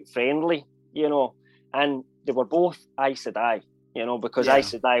actually quite friendly, and they were both Aes Sedai, because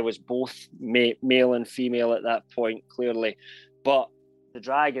Aes Sedai was both male and female at that point, clearly. But the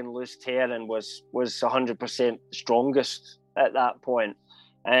dragon, Lews Therin, was 100% strongest at that point.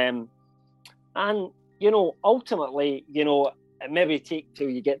 And, ultimately, it maybe take till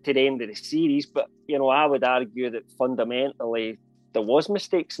you get to the end of the series, but, I would argue that fundamentally there was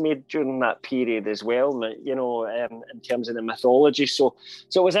mistakes made during that period as well, in terms of the mythology. So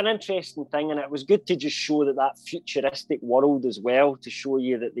it was an interesting thing, and it was good to just show that futuristic world as well, to show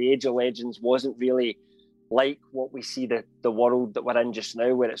you that the Age of Legends wasn't really like what we see the world that we're in just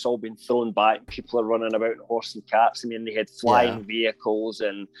now, where it's all been thrown back, people are running about in horse and carts. I mean, they had flying vehicles,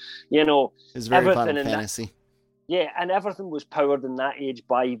 and it's very Final Fantasy. And everything was powered in that age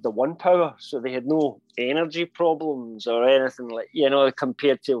by the one power, so they had no energy problems or anything like,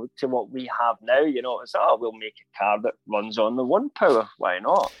 compared to what we have now. It's we'll make a car that runs on the one power, why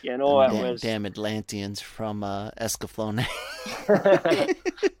not? Damn Atlanteans from Escaflowne.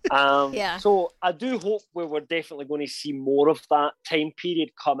 So I do hope we're definitely going to see more of that time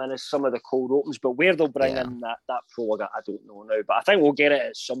period come in as some of the cold opens, but where they'll bring in that prologue, I don't know now, but I think we'll get it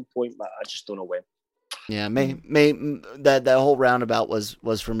at some point, but I just don't know when. Yeah, that whole roundabout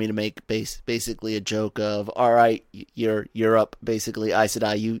was for me to make basically a joke of, all right, you're up, basically, Aes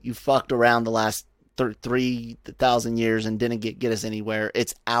Sedai, you fucked around the last 3,000 years and didn't get us anywhere.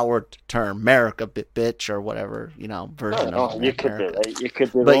 It's our turn, America, bitch, or whatever, version of you could America. You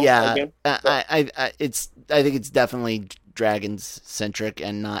could be but wrong yeah, again. I think it's definitely dragons centric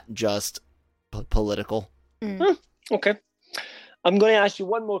and not just political. Okay. I'm going to ask you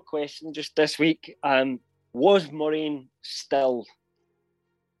one more question just this week. Was Moiraine still?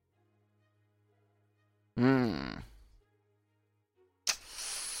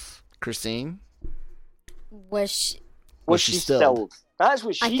 Christine? Was she still? That's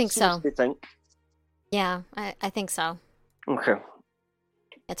what she I think seems so. to think. Yeah, I think so. Okay.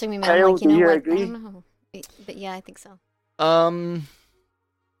 It took me a Kyle, minute, do you what? agree? I don't know. But yeah, I think so.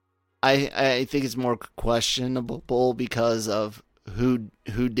 I think it's more questionable because of who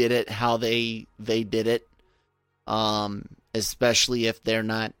did it, how they did it, especially if they're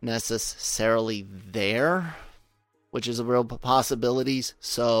not necessarily there, which is a real possibility.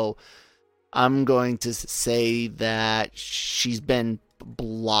 So I'm going to say that she's been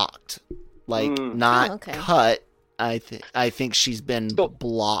blocked, like not cut. I think she's been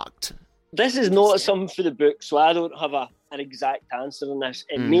blocked. This is not something for the book, so I don't have an exact answer on this.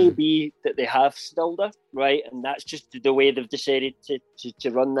 It may be that they have stilled her, right? And that's just the way they've decided to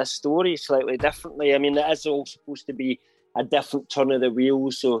run this story slightly differently. I mean, it is all supposed to be a different turn of the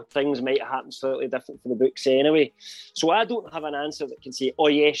wheel, so things might happen slightly different for the books anyway. So I don't have an answer that can say, oh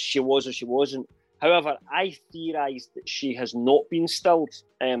yes, she was or she wasn't. However, I theorised that she has not been stilled.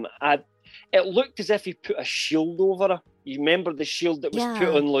 It looked as if he put a shield over her. You remember the shield that was put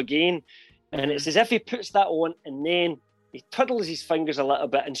on Logain? And it's as if he puts that on and then he twiddles his fingers a little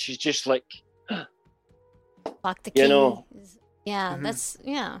bit and she's just like... Lock the key. You know? Yeah, that's...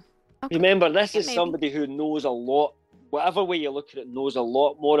 Yeah. Okay. Remember, this is somebody who knows a lot, whatever way you look at it, knows a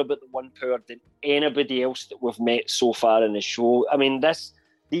lot more about the One Power than anybody else that we've met so far in the show. I mean,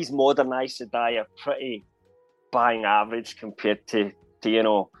 these modern Aes Sedai are pretty bang average compared to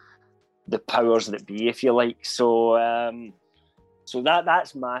the powers that be, if you like. So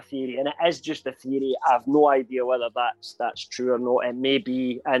that's my theory, and it is just a theory. I have no idea whether that's true or not. It may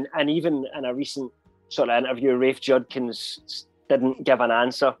be, and even in a recent sort of interview, Rafe Judkins didn't give an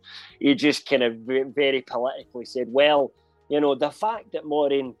answer. He just kind of very politically said, well, the fact that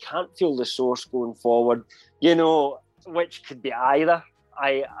Moiraine can't feel the Source going forward, which could be either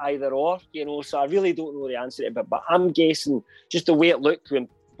or, so I really don't know the answer to it, but I'm guessing just the way it looked when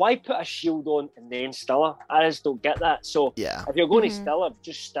why put a shield on and then still her? I just don't get that. So if you're going to still her,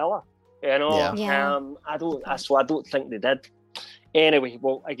 just still her. I don't think they did. Anyway,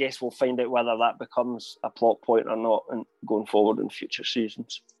 well, I guess we'll find out whether that becomes a plot point or not and going forward in future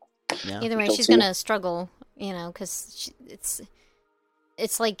seasons. Yeah. Either way, she's going to struggle, because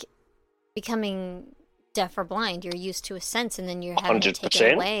it's like becoming deaf or blind. You're used to a sense and then you're having 100%. To take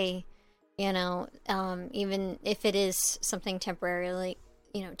it away, even if it is something temporary,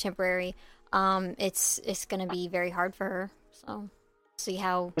 it's going to be very hard for her. So see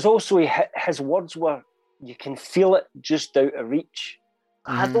how... There's also his words were, you can feel it just out of reach.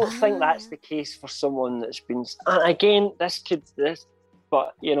 I don't think that's the case for someone that's been... And again,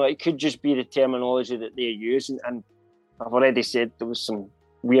 but, it could just be the terminology that they're using. And I've already said there was some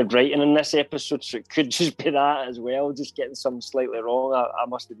weird writing in this episode, so it could just be that as well, just getting something slightly wrong, I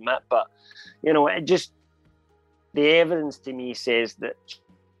must admit. But, it just... The evidence to me says that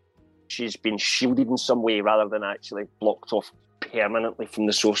she's been shielded in some way rather than actually blocked off permanently from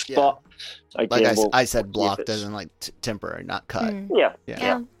the Source. Yeah. But again, like I said, blocked as in like temporary, not cut. Yeah,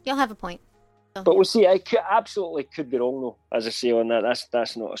 you'll have a point. So. But we'll see. I absolutely could be wrong though, as I say on that.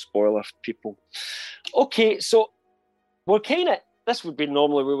 That's not a spoiler, people. Okay, so we're kind of... This would be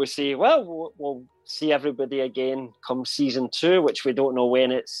normally where we say, well, we'll see everybody again come season 2, which we don't know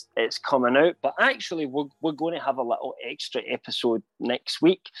when it's coming out. But actually, we're going to have a little extra episode next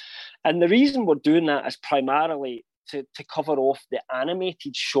week. And the reason we're doing that is primarily to cover off the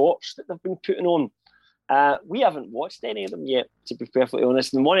animated shorts that they've been putting on. We haven't watched any of them yet, to be perfectly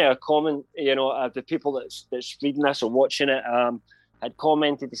honest. And one of our the people that's reading this or watching it, had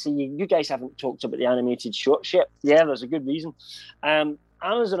commented to say, you guys haven't talked about the animated shorts yet. Yeah, there's a good reason.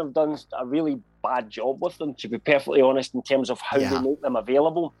 Amazon have done a really bad job with them, to be perfectly honest, in terms of how they make them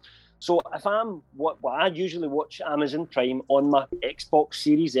available. So if I usually watch Amazon Prime on my Xbox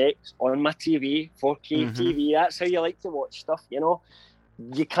Series X, on my TV, 4K TV, that's how you like to watch stuff,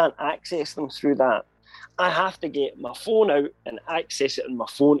 You can't access them through that. I have to get my phone out and access it on my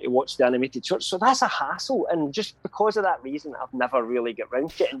phone to watch the animated shorts. So that's a hassle. And just because of that reason, I've never really got round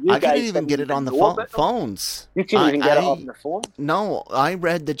to it. And I couldn't even get it on the phones. You couldn't even get it on the phone? No, I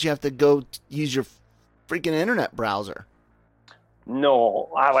read that you have to go use your freaking internet browser. No,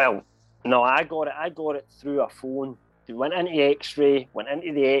 I got it through a phone. We went into X-Ray, went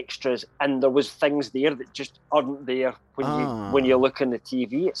into the extras, and there was things there that just aren't there when you look on the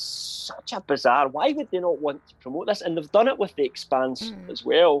TV. It's such a bizarre... Why would they not want to promote this? And they've done it with The Expanse as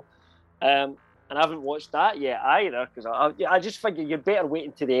well. And I haven't watched that yet either, because I just figure you're better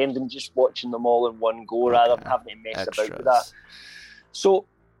waiting to the end and just watching them all in one go rather than having to mess about with that. So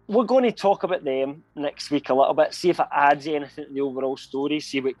we're going to talk about them next week a little bit, see if it adds anything to the overall story,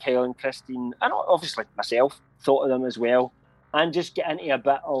 see what Kyle and Christine, and obviously myself, thought of them as well, and just get into a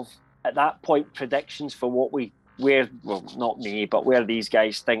bit of, at that point, predictions for where these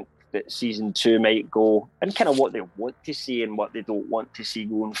guys think that season 2 might go, and kind of what they want to see and what they don't want to see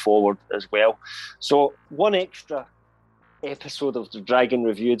going forward as well. So one extra episode of the Dragon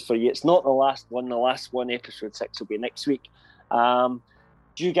Reviewed for you. It's not the last one. The last one, episode 6, will be next week. Do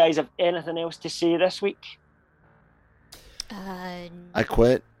you guys have anything else to say this week? I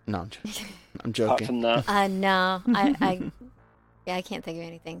quit. No, I'm joking. Apart from that. No, I can't think of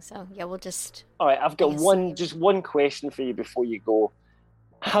anything. So yeah, we'll just. All right, I've got one question for you before you go.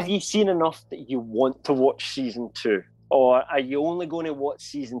 Okay. Have you seen enough that you want to watch season 2? Or are you only going to watch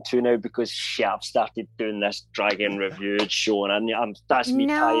season 2 now because I've started doing this Dragon Reviewed show and that's me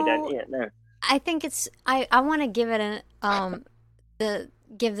tied into it now? I think I want to give it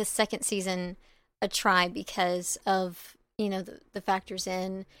give the second season a try because of the factors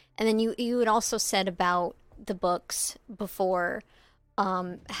in, and then you had also said about the books before,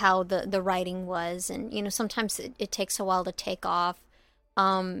 how the writing was, and sometimes it takes a while to take off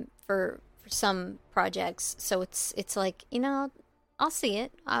for some projects, so it's like I'll see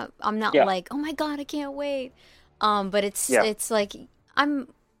it. I'm not like, oh my god, I can't wait, but it's like I'll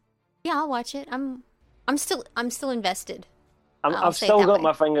watch it. I'm still invested. I've still got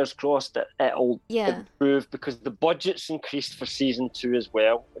my fingers crossed that it'll improve, because the budget's increased for season 2 as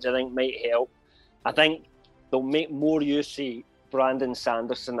well, which I think might help. I think they'll make more use of Brandon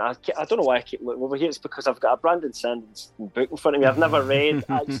Sanderson. I don't know why I keep looking over here. It's because I've got a Brandon Sanderson book in front of me. I've never read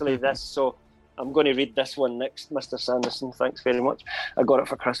actually this, so I'm going to read this one next, Mr. Sanderson. Thanks very much. I got it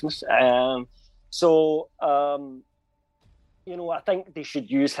for Christmas. I think they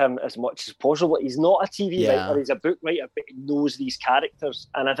should use him as much as possible. He's not a TV writer, he's a book writer, but he knows these characters.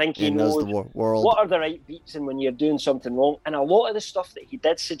 And I think he knows the world. What are the right beats and when you're doing something wrong. And a lot of the stuff that he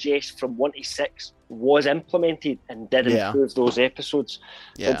did suggest from 1 to 6 was implemented and did improve those episodes.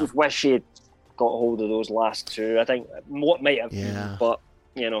 I just wish he had got hold of those last 2. I think what might have been, but,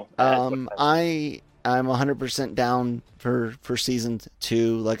 I'm 100% down for season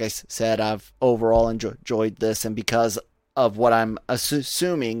 2. Like I said, I've overall enjoyed this, and because of what I'm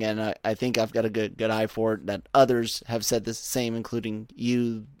assuming, and I think I've got a good eye for it, that others have said the same, including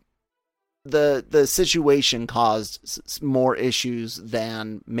you, the situation caused more issues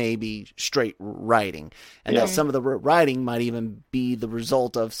than maybe straight writing, and that some of the writing might even be the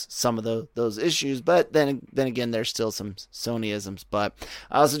result of some of those issues. But then again, there's still some Sonyisms. But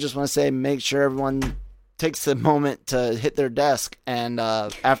I also just want to say, make sure everyone takes the moment to hit their desk, and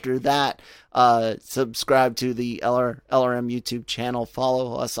after that, subscribe to the LRM YouTube channel.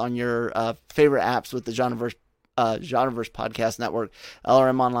 Follow us on your favorite apps with the Genreverse Podcast Network,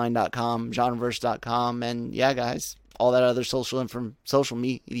 LRMonline.com, Genreverse.com, and yeah, guys, all that other social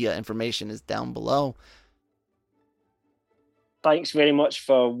media information is down below. Thanks very much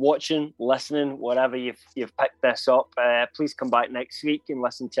for watching, listening, wherever you've picked this up. Please come back next week and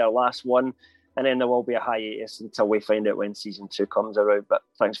listen to our last one. And then there will be a hiatus until we find out when season 2 comes around. But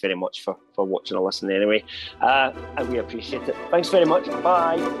thanks very much for watching or listening anyway. And we appreciate it. Thanks very much.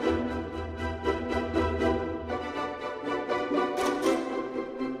 Bye.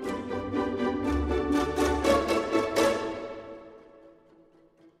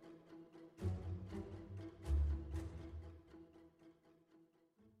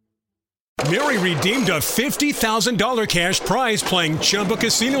 Mary redeemed a $50,000 cash prize playing Chumba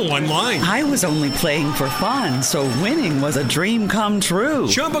Casino online. I was only playing for fun, so winning was a dream come true.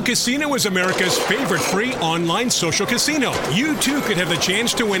 Chumba Casino is America's favorite free online social casino. You, too, could have the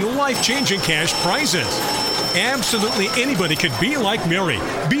chance to win life-changing cash prizes. Absolutely anybody could be like Mary.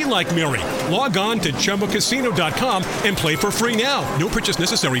 Be like Mary. Log on to ChumbaCasino.com and play for free now. No purchase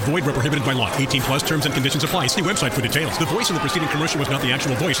necessary. Void where prohibited by law. 18 plus terms and conditions apply. See website for details. The voice in the preceding commercial was not the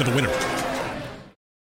actual voice of the winner.